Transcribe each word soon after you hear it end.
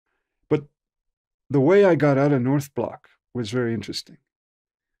the way I got out of North Block was very interesting.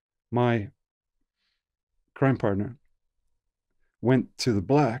 My crime partner went to the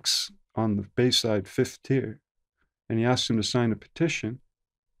blacks on the Bayside fifth tier, and he asked them to sign a petition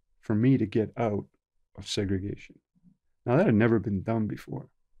for me to get out of segregation. Now, that had never been done before.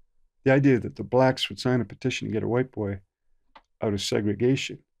 The idea that the blacks would sign a petition to get a white boy out of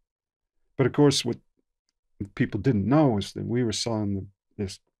segregation. But of course, what people didn't know is that we were selling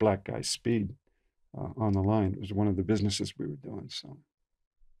this black guy speed on the line. It was one of the businesses we were doing. So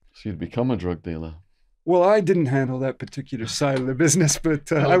you'd become a drug dealer. Well, I didn't handle that particular side of the business,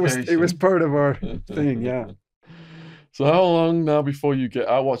 but I was. It was Location. part of our thing. Yeah. So how long now before you get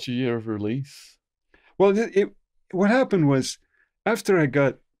out? What's your year of release? Well, what happened was after I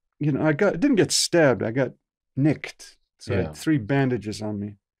got, I didn't get stabbed. I got nicked. So I Yeah. had 3 bandages on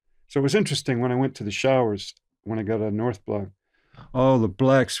me. So it was interesting when I went to the showers when I got out of North Block. All the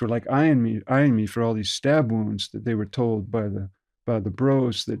blacks were like eyeing me for all these stab wounds that they were told by the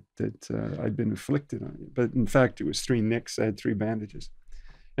bros that I'd been inflicted on. But in fact, it was 3 nicks. I had 3 bandages.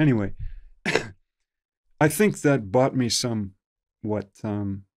 Anyway, I think that bought me some what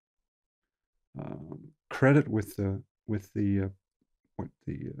credit with the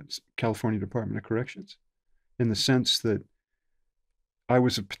California Department of Corrections, in the sense that I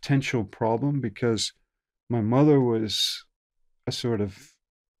was a potential problem because my mother was a sort of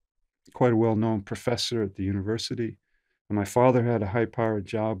quite a well-known professor at the university, and my father had a high-powered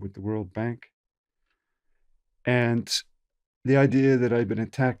job with the World Bank. And the idea that I'd been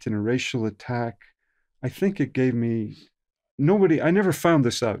attacked in a racial attack, I think it gave me I never found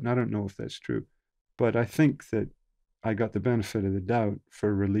this out, and I don't know if that's true, but I think that I got the benefit of the doubt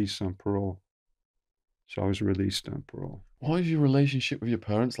for release on parole. So I was released on parole. What is your relationship with your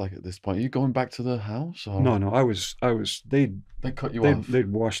parents like at this point? Are you going back to the house No, or no, they cut you off?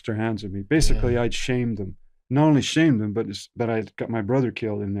 they'd washed their hands of me. Yeah. Basically, I'd shamed them. Not only shamed them, but I'd got my brother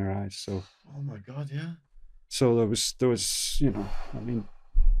killed in their eyes. Oh my God, yeah. So there was, I mean,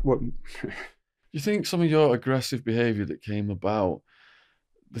 what? You think some of your aggressive behavior that came about,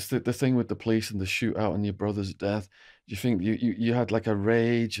 the thing with the police and the shootout and your brother's death, do you think you had like a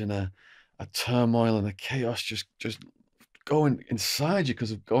rage and a turmoil and a chaos just going inside you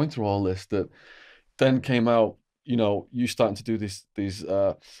because of going through all this that then came out, you starting to do these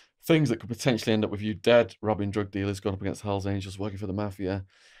things that could potentially end up with you dead, robbing drug dealers, going up against Hell's Angels, working for the Mafia.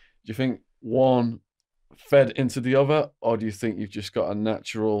 Do you think one fed into the other, or do you think you've just got a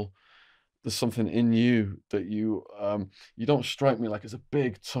natural, there's something in you that you don't strike me like as a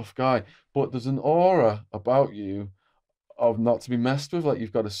big tough guy, but there's an aura about you of not to be messed with, like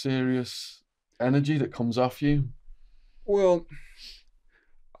you've got a serious energy that comes off you. Well,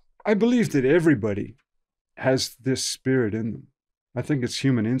 I believe that everybody has this spirit in them. I think it's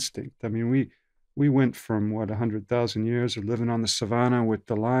human instinct. I mean, we went from what 100,000 years of living on the savannah with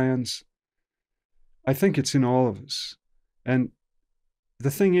the lions. I think it's in all of us, and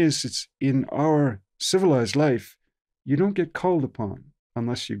the thing is, it's in our civilized life. You don't get called upon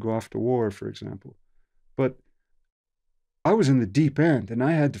unless you go off to war, for example. But I was in the deep end, and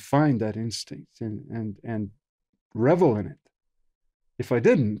I had to find that instinct and revel in it. If I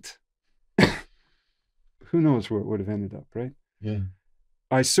didn't, who knows where it would have ended up, right? Yeah.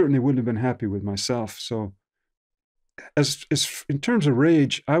 I certainly wouldn't have been happy with myself. So, as in terms of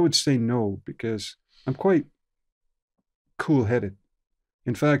rage, I would say no because I'm quite cool-headed.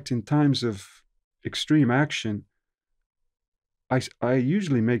 In fact, in times of extreme action, I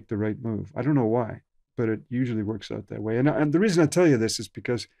usually make the right move. I don't know why, but it usually works out that way. And the reason I tell you this is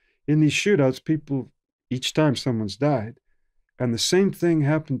because in these shootouts, each time someone's died, and the same thing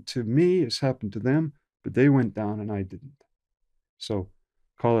happened to me as happened to them, but they went down and I didn't. So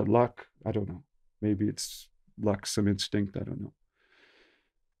call it luck. I don't know. Maybe it's luck, some instinct. I don't know.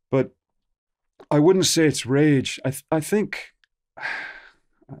 But I wouldn't say it's rage. I think,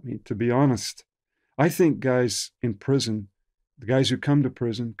 I mean, to be honest, I think guys in prison, the guys who come to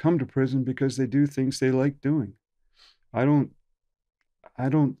prison because they do things they like doing. I don't, I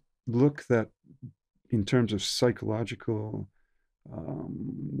don't look that in terms of psychological,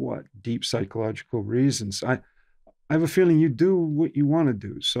 deep psychological reasons. I have a feeling you do what you want to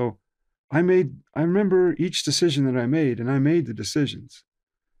do. So I remember each decision that I made, and I made the decisions,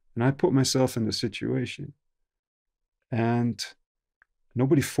 and I put myself in the situation, and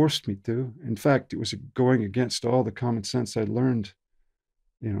nobody forced me to. In fact, it was going against all the common sense I learned,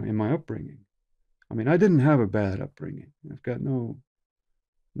 in my upbringing. I mean, I didn't have a bad upbringing. I've got no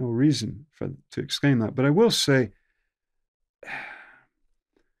reason to exclaim that. But I will say,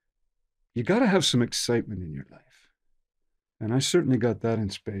 you got to have some excitement in your life. And I certainly got that in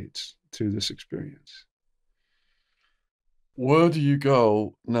spades. through this experience. Where do you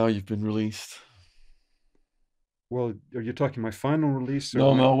go now you've been released? Well, are you talking my final release or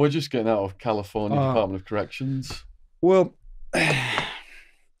No, my? no, we're just getting out of California Uh, Department of Corrections. well,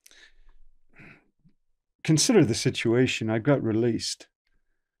 consider the situation. I got released,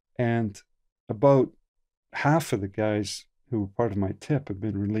 and about half of the guys who were part of my tip have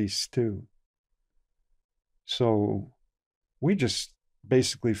been released too. So we just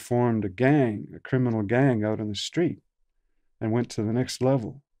basically formed a gang, a criminal gang out on the street, and went to the next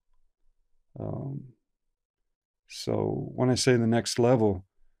level. Um, so when I say the next level,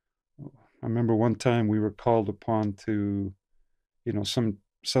 I remember one time we were called upon to,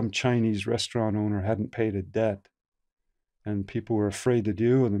 some Chinese restaurant owner hadn't paid a debt, and people were afraid to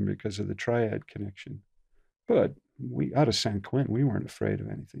deal with him because of the triad connection. But we, out of San Quentin, we weren't afraid of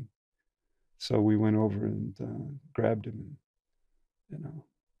anything. So we went over and grabbed him and,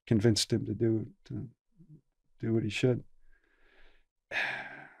 convinced him to do what he should.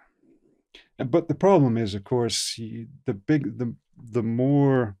 But the problem is, of course, the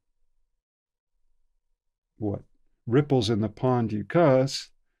more what ripples in the pond you cause,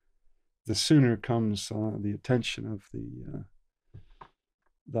 the sooner comes the attention of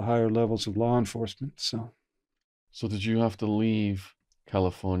the higher levels of law enforcement. So did you have to leave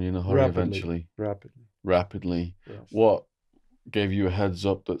California in a hurry rapidly, eventually? rapidly. Rapidly. Yes. What gave you a heads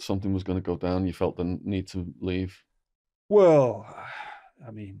up that something was going to go down? You felt the need to leave? Well,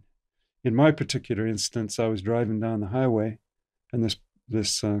 I mean, in my particular instance, I was driving down the highway, and this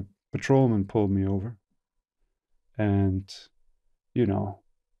patrolman pulled me over, and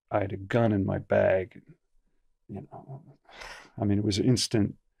I had a gun in my bag. You know, I mean, it was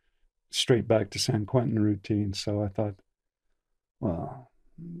instant, straight back to San Quentin routine. So I thought, well,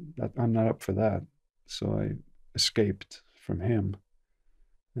 I'm not up for that. So I escaped from him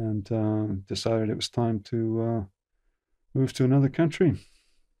and decided it was time to move to another country.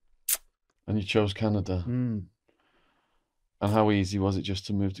 And you chose Canada. Mm. And how easy was it just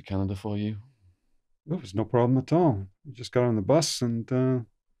to move to Canada for you? It was no problem at all. We just got on the bus and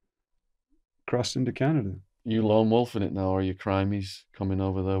crossed into Canada. You lone wolf in it now, or are your crimies coming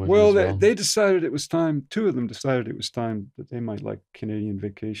over there with you Well, as they, well? they decided it was time. Two of them decided it was time that they might like Canadian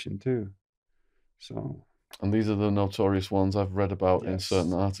vacation too. So, And these are the notorious ones I've read about in yes,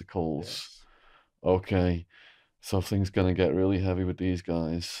 certain articles. yes. Okay, so things gonna get really heavy with these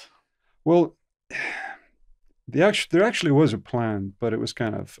guys. Well, there actually was a plan, but it was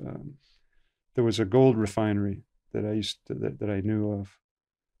kind of there was a gold refinery that that I knew of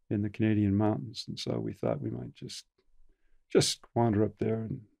in the Canadian mountains, and so we thought we might just wander up there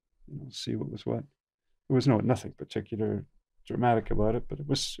and see what was what. There was nothing particular dramatic about it, but it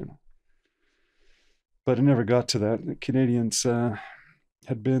was But it never got to that. The Canadians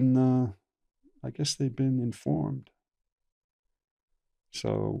had been, I guess they'd been informed.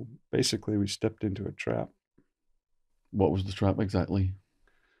 So basically, we stepped into a trap. What was the trap exactly?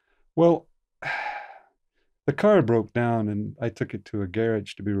 Well, the car broke down, and I took it to a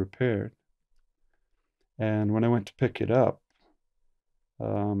garage to be repaired. And when I went to pick it up,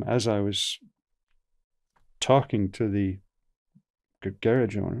 as I was talking to the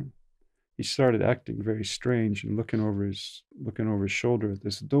garage owner, he started acting very strange and looking over his shoulder at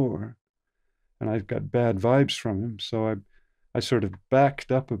this door, and I got bad vibes from him. So I sort of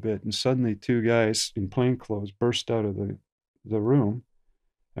backed up a bit, and suddenly two guys in plain clothes burst out of the room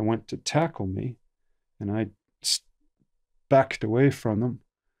and went to tackle me, and I backed away from them.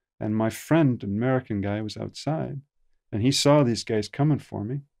 And my friend, an American guy, was outside, and he saw these guys coming for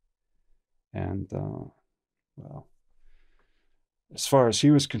me. And well, as far as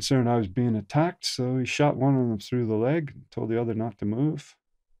he was concerned, I was being attacked, so he shot one of them through the leg and told the other not to move.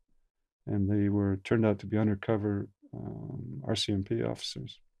 And they turned out to be undercover RCMP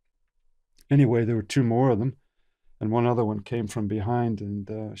officers. Anyway, there were two more of them, and one other one came from behind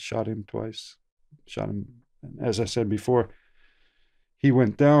and shot him twice. Shot him, and as I said before, he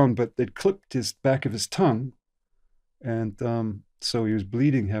went down, but they'd clipped his back of his tongue, and so he was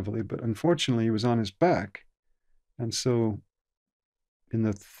bleeding heavily. But unfortunately, he was on his back, and so in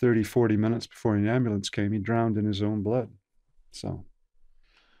the 30, 40 minutes before an ambulance came, he drowned in his own blood. So.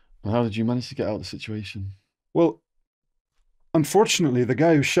 And how did you manage to get out of the situation? Well, unfortunately, the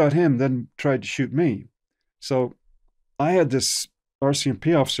guy who shot him then tried to shoot me. So I had this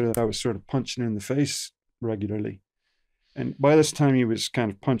RCMP officer that I was sort of punching in the face regularly. And by this time, he was kind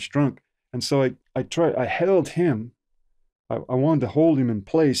of punch drunk. And so I held him. I wanted to hold him in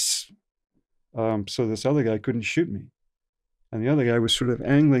place so this other guy couldn't shoot me. And the other guy was sort of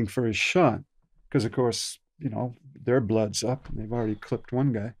angling for his shot because, of course, their blood's up and they've already clipped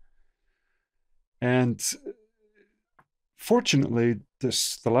one guy. And fortunately,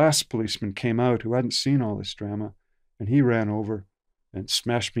 the last policeman came out who hadn't seen all this drama, and he ran over and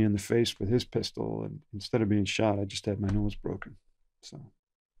smashed me in the face with his pistol. And instead of being shot, I just had my nose broken. So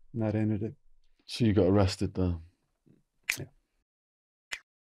and that ended it. So you got arrested though.